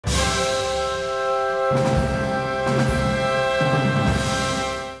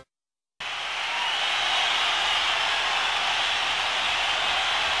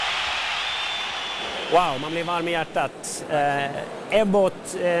Wow, man blir varm i hjärtat. Ebbot,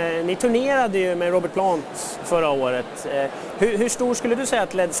 ni turnerade ju med Robert Plant förra året. Hur stor skulle du säga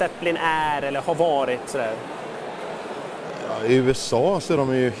att Led Zeppelin är eller har varit? Sådär? Ja, i USA så är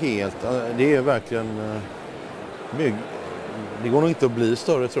de ju helt... Det är verkligen... Det går nog inte att bli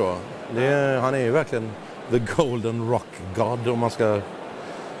större, tror jag. Han är ju verkligen the golden rock god, om man ska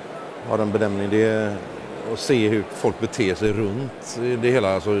ha den benämningen. Det är att se hur folk beter sig runt det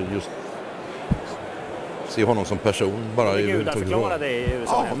hela, alltså just se honom som person. Bara det är gudarförklarade i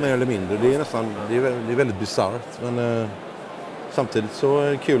USA. Ja, mer eller mindre. Det är nästan, det är väldigt bizarrt, men samtidigt så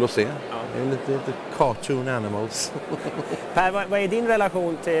är det kul att se. Ja. Det är lite cartoon animals. Per, vad är din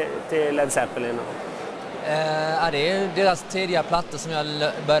relation till Led Zeppelin? Det är deras tidiga plattor som jag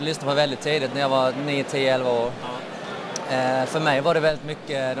började lyssna på väldigt tidigt när jag var 9, 10, 11 år. Ja. För mig var det väldigt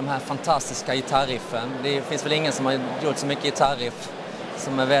mycket de här fantastiska gitarriffen. Det finns väl ingen som har gjort så mycket gitarriff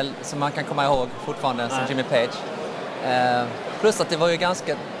som man kan komma ihåg fortfarande som Jimmy Page. Plus att det var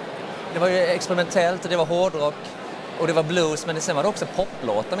ju experimentellt och det var hårdrock och det var blues, men sen var det också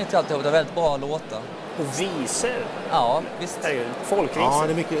poplåtar mitt i allt. Det var väldigt bra låtar. Och visor. Ja, visst. Folkvisor. Ja,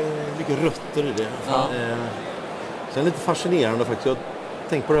 det är mycket rötter i det. Ja. Sen lite fascinerande faktiskt. Jag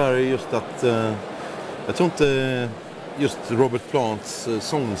tänkte på det här just att jag tror inte just Robert Plants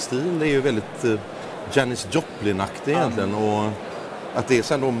sångstil är ju väldigt Janis Joplin-aktig egentligen, och att det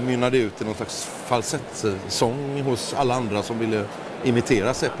sen då mynnade ut i någon slags falsettsång hos alla andra som ville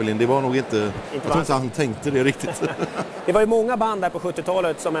imitera Zeppelin. Det var nog inte jag tror inte han tänkte det riktigt. Det var ju många band där på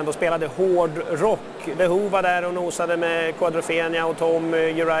 70-talet som ändå spelade hård rock. The Who var där och nosade med Quadrophenia och Tom,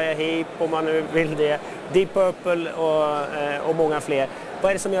 Uriah Heep om man nu vill det. Deep Purple och många fler. Vad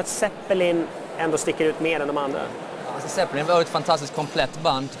är det som gör att Zeppelin ändå sticker ut mer än de andra? Alltså Zeppelin var ett fantastiskt komplett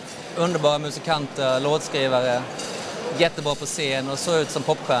band. Underbara musikanter, låtskrivare, jättebra på scen och såg ut som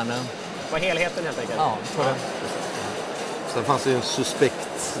popstjärnor. Var helheten helt enkelt? Ja, tror det. Sen fanns det en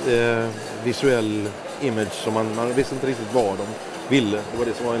suspekt visuell image som man visste inte riktigt vad de ville. Det var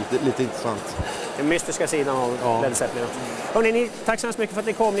det som var lite intressant. Den mystiska sidan av Led Zeppelin. Hörrni, tack så mycket för att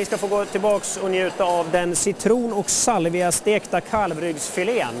ni kom. Ni ska få gå tillbaks och njuta av den citron- och salvia-stekta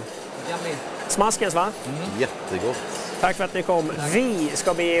kalvryggsfilén. Smaskens, va? Jättegott. Tack för att ni kom. Vi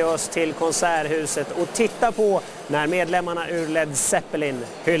ska bege oss till Konserthuset och titta på när medlemmarna ur Led Zeppelin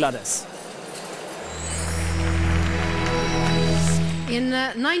hyllades. In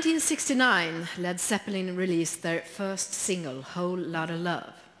 1969, Led Zeppelin released their first single, Whole Lotta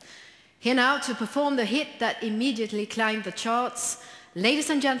Love. Here now to perform the hit that immediately climbed the charts, ladies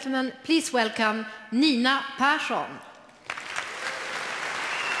and gentlemen, please welcome Nina Persson.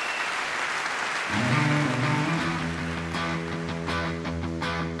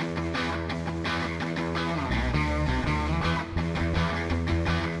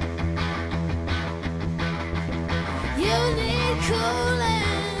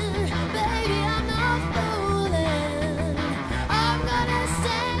 Cooling, baby, I'm not fooling. I'm gonna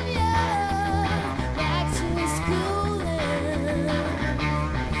send you back to schooling.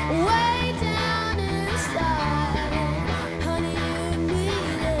 Way down inside,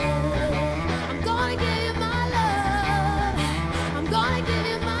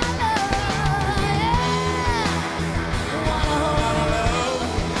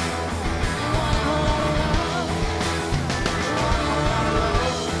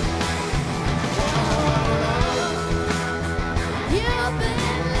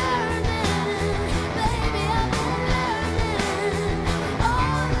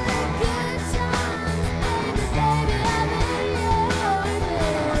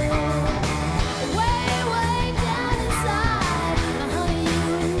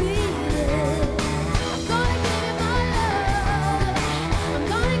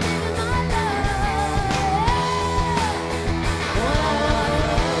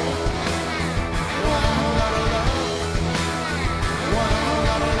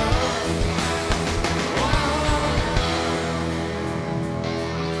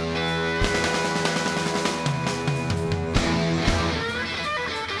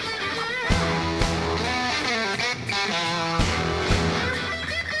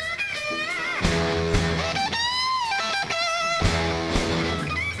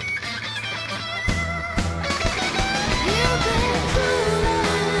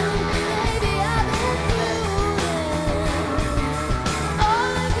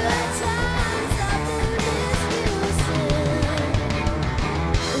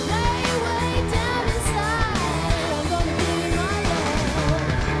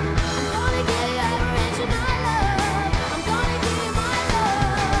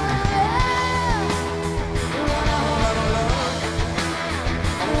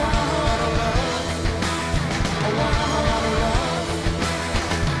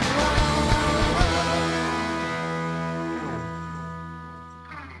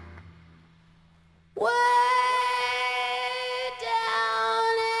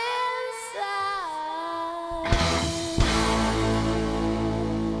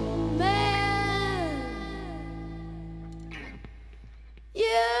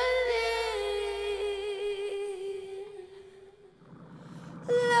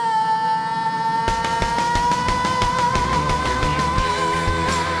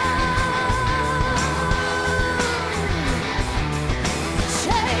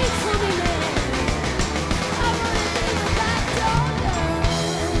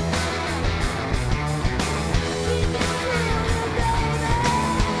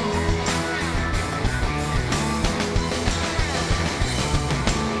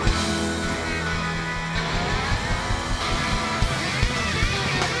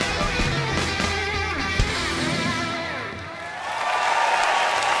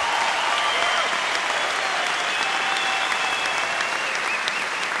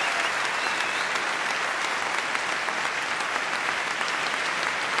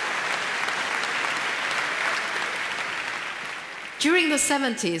 the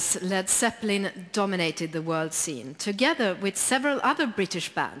 70s, Led Zeppelin dominated the world scene, together with several other British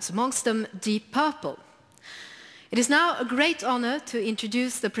bands, amongst them Deep Purple. It is now a great honor to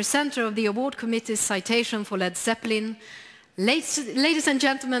introduce the presenter of the award committee's citation for Led Zeppelin. Ladies and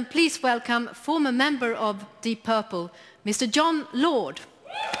gentlemen, please welcome former member of Deep Purple, Mr. John Lord.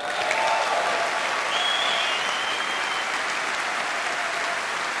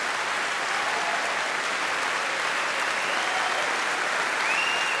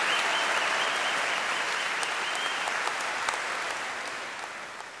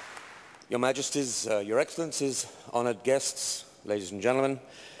 Your Majesties, Your Excellencies, honoured guests, ladies and gentlemen,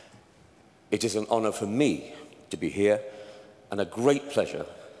 it is an honour for me to be here and a great pleasure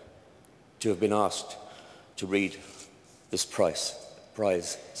to have been asked to read this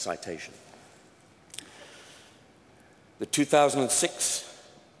prize citation. The 2006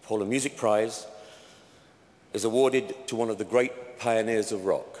 Paula Music Prize is awarded to one of the great pioneers of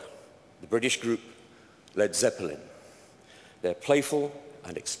rock, the British group Led Zeppelin. Their playful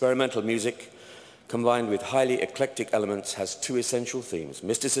and experimental music, combined with highly eclectic elements, has two essential themes: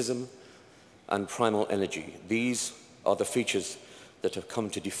 mysticism and primal energy. These are the features that have come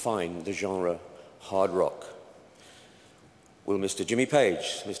to define the genre hard rock. Will Mr. Jimmy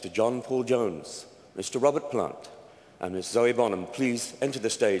Page, Mr. John Paul Jones, Mr. Robert Plant, and Miss Zoe Bonham please enter the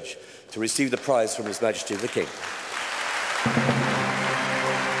stage to receive the prize from His Majesty the King.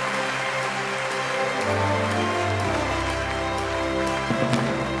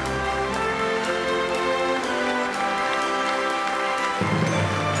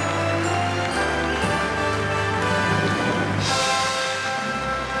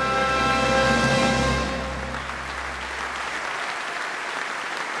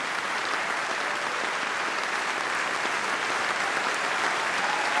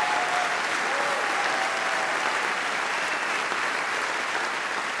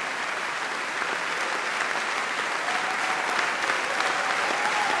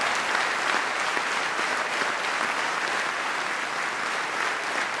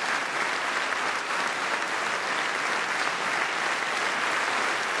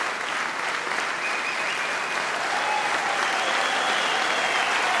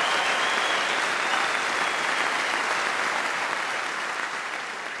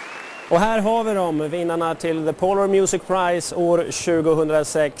 Och här har vi dem, vinnarna till The Polar Music Prize år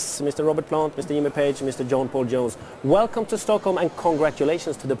 2006. Mr. Robert Plant, Mr. Jimmy Page, Mr. John Paul Jones. Welcome to Stockholm and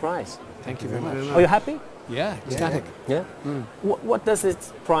congratulations to the prize. Thank you very much. Are you happy? Yeah, ecstatic. Yeah. Mm. What does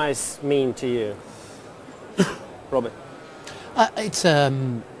this prize mean to you, Robert? It's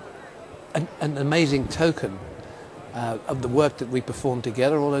an amazing token of the work that we performed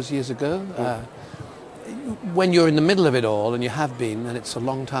together all those years ago. When you're in the middle of it all, and you have been, and it's a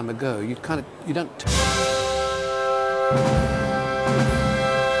long time ago, you don't.